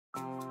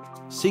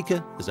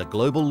Sika is a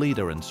global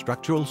leader in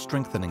structural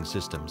strengthening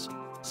systems,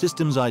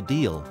 systems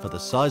ideal for the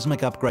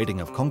seismic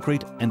upgrading of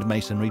concrete and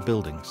masonry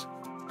buildings.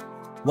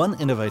 One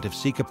innovative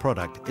Sika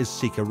product is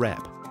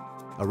SikaWrap,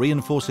 a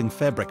reinforcing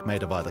fabric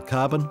made of either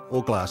carbon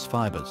or glass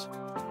fibres.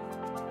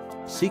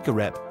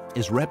 SikaWrap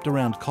is wrapped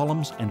around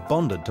columns and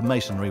bonded to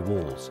masonry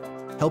walls,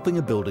 helping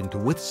a building to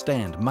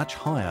withstand much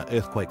higher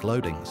earthquake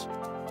loadings.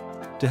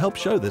 To help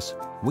show this,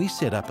 we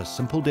set up a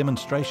simple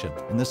demonstration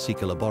in the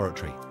Sika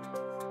laboratory.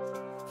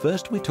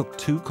 First, we took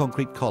two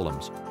concrete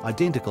columns,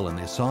 identical in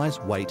their size,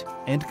 weight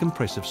and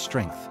compressive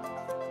strength.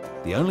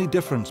 The only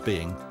difference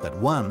being that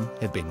one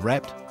had been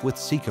wrapped with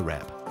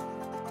SikaWrap.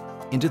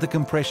 Into the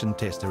compression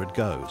tester it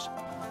goes.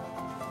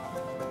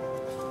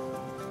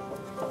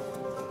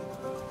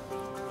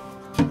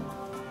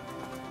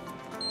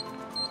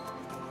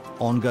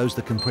 On goes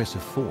the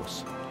compressive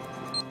force.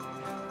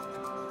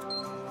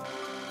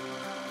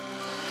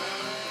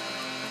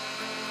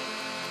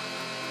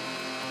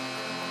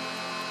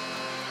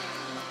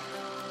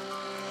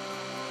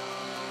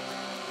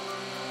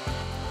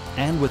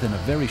 And within a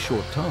very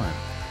short time,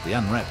 the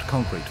unwrapped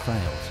concrete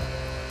fails.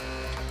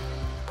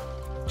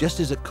 Just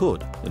as it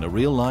could in a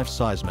real-life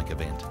seismic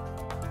event.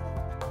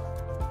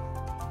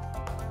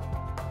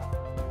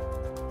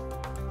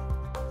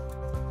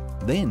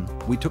 Then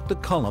we took the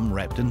column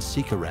wrapped in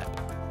SikaWrap.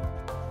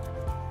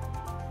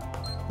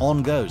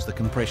 On goes the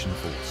compression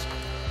force.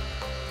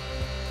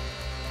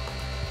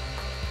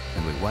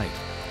 And we wait.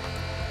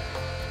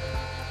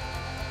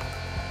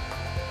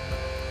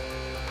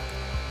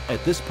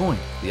 At this point,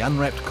 the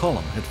unwrapped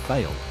column had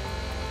failed.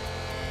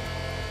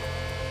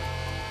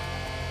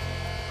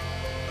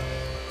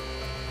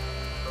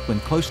 When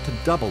close to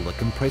double the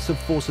compressive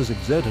forces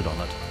exerted on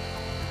it,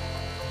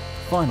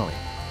 finally,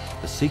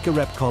 the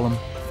SikaWrap column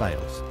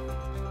fails.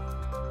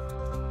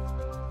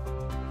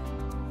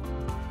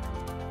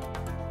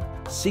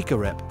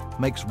 SikaWrap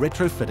makes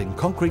retrofitting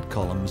concrete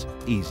columns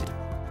easy.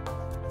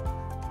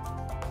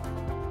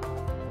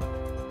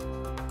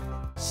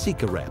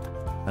 SikaWrap,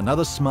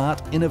 another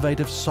smart,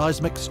 innovative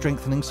seismic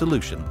strengthening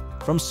solution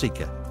from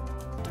Sika.